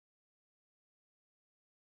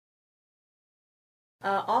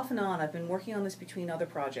Off and on, I've been working on this between other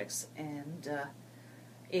projects, and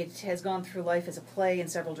it has gone through life as a play in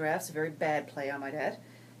several drafts, a very bad play, I might add.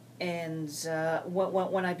 And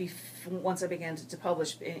once I began to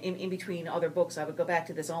publish in between other books, I would go back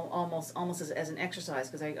to this almost as an exercise,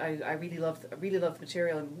 because I really loved the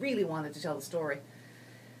material and really wanted to tell the story.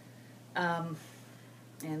 And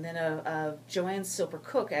then Joanne Silper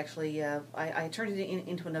Cook, actually, I turned it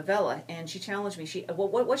into a novella, and she challenged me.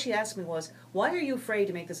 What she asked me was, why are you afraid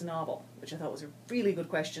to make this a novel? Which I thought was a really good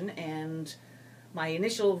question, and my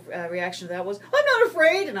initial reaction to that was, I'm not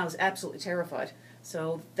afraid, and I was absolutely terrified.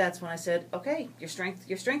 So that's when I said, okay, your strength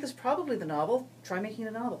is probably the novel. Try making it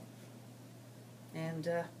a novel. And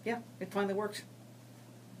yeah, it finally worked.